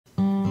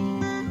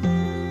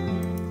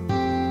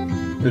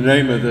The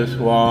name of this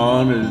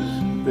one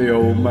is The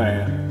Old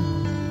Man.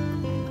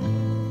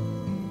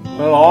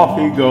 Well, off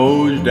he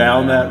goes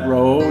down that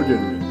road,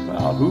 and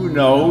well, who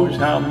knows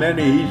how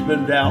many he's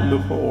been down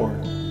before.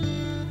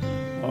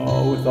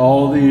 Oh, with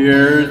all the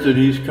years that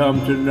he's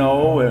come to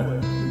know,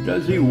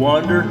 does he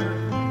wonder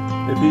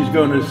if he's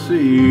going to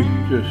see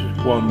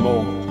just one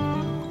more?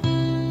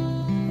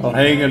 Well,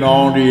 hanging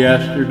on to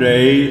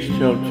yesterdays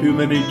till too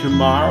many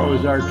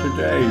tomorrows are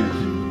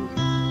todays.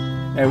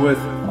 And with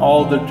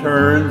all the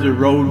turns the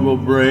road will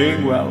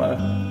bring, well,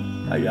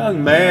 a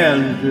young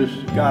man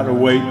just gotta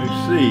wait to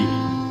see.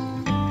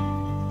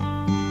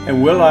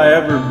 And will I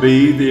ever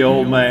be the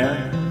old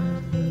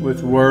man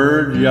with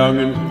words young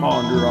and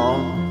ponder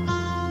on?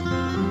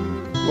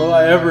 Will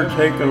I ever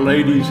take a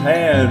lady's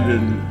hand,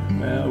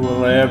 and well,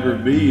 will I ever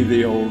be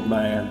the old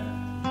man?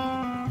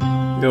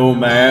 The old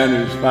man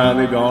who's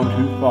finally gone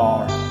too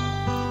far.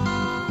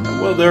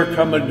 And will there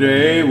come a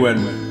day when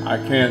I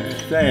can't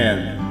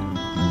stand?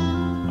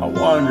 I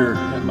wonder,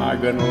 am I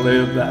going to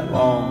live that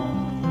long?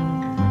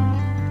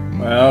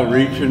 Well,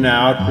 reaching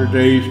out for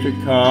days to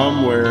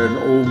come where an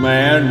old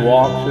man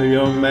walks, a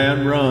young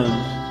man runs.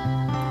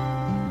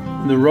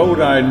 And the road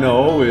I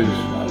know is,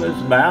 well,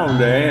 it's bound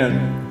to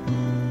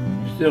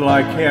end. Still,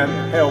 I can't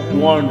help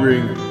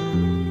wondering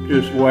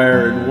just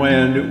where and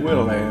when it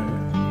will end.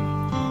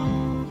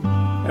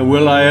 And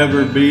will I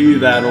ever be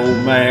that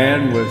old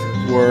man with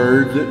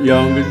words that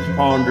young'uns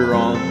ponder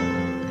on?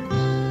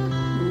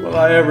 Will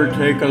I ever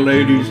take a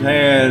lady's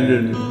hand,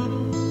 and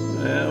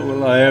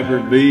will I ever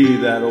be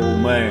that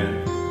old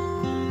man?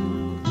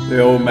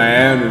 The old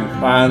man who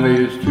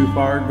finally is too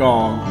far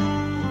gone.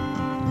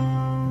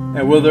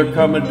 And will there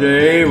come a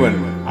day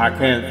when I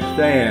can't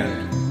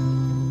stand?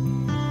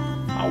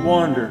 I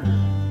wonder,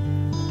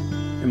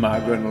 am I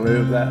going to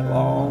live that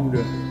long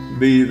to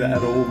be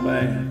that old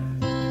man?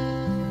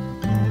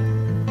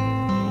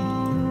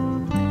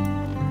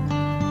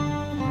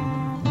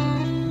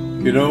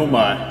 You know,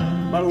 my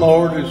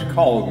Lord has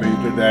called me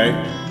today.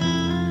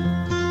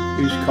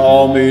 He's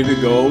called me to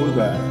go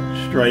the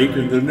straight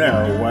and the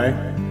narrow way.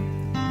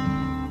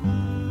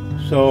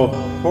 So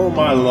for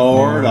my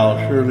Lord I'll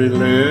surely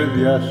live.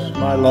 Yes,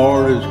 my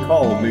Lord has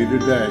called me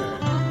today.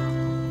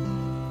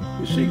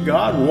 You see,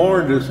 God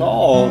warned us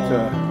all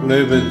to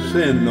live in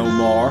sin no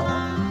more,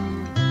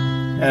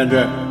 and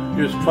to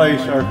just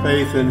place our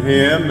faith in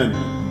Him, and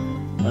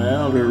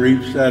well, to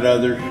reach that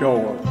other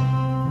shore.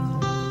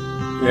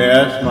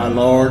 Yes, my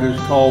Lord has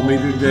called me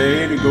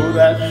today to go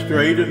that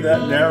straight and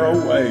that narrow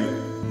way.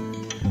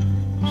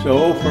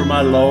 So for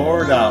my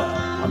Lord,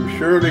 I'm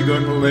surely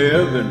going to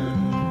live,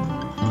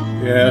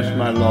 and yes,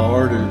 my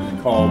Lord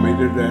has called me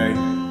today.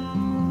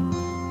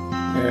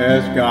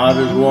 Yes, God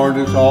has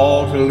warned us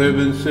all to live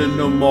in sin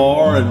no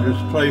more and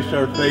just place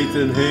our faith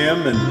in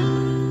Him,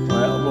 and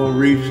well, we'll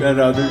reach that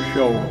other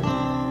shore.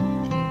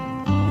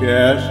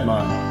 Yes,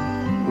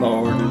 my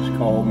Lord has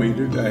called me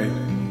today.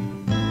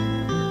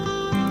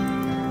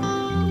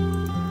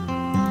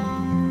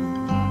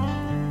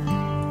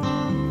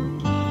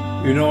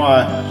 You know,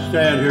 I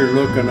stand here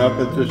looking up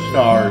at the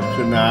stars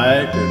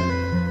tonight,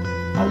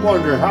 and I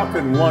wonder, how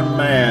can one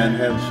man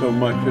have so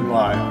much in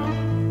life?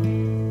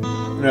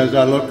 And as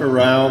I look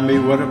around me,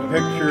 what a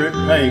picture it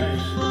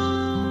paints.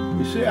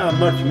 You see, I'm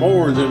much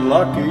more than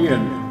lucky,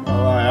 and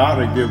well, I ought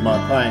to give my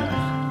thanks.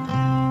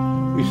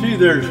 You see,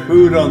 there's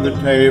food on the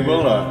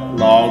table, a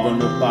log on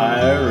the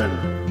fire,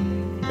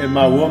 and in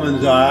my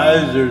woman's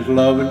eyes, there's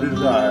love and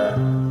desire.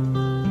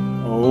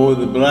 Oh,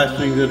 the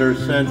blessings that are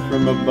sent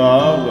from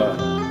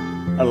above,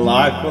 a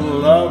life full of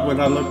love. When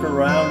I look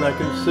around, I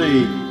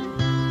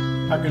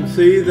can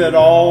see that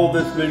all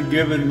that's been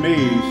given me.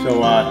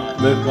 So I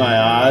lift my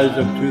eyes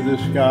up to the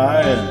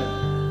sky,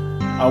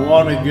 and I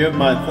want to give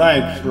my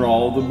thanks for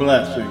all the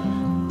blessings.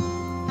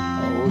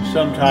 Oh,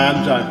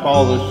 sometimes I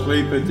fall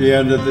asleep at the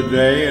end of the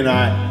day, and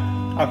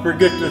I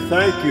forget to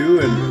thank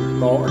you,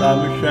 and Lord,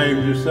 I'm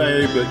ashamed to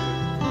say, but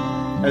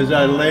as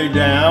I lay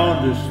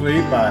down to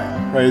sleep,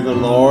 I pray the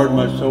Lord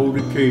my soul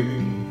to keep.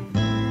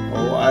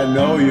 Oh, I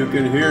know you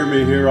can hear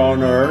me here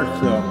on earth,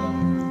 so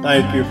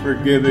thank you for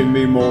giving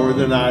me more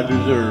than I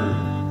deserve.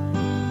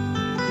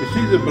 You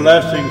see the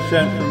blessing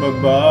sent from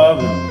above,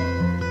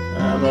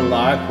 and a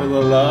life full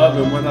of love,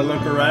 and when I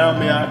look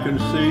around me, I can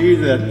see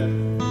that,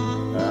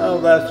 well,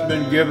 that's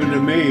been given to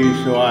me,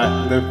 so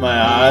I lift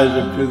my eyes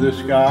up to the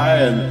sky,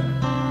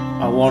 and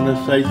I want to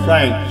say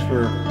thanks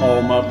for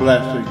all my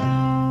blessings.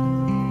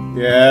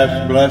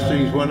 Yes,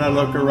 blessings. When I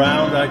look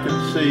around, I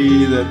can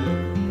see that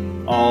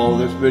all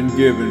that's been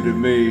given to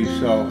me,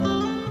 so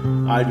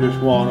I just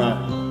want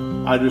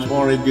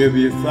to give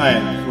you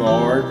thanks,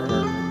 Lord,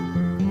 for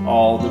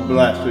all the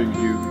blessings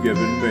you've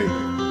given me.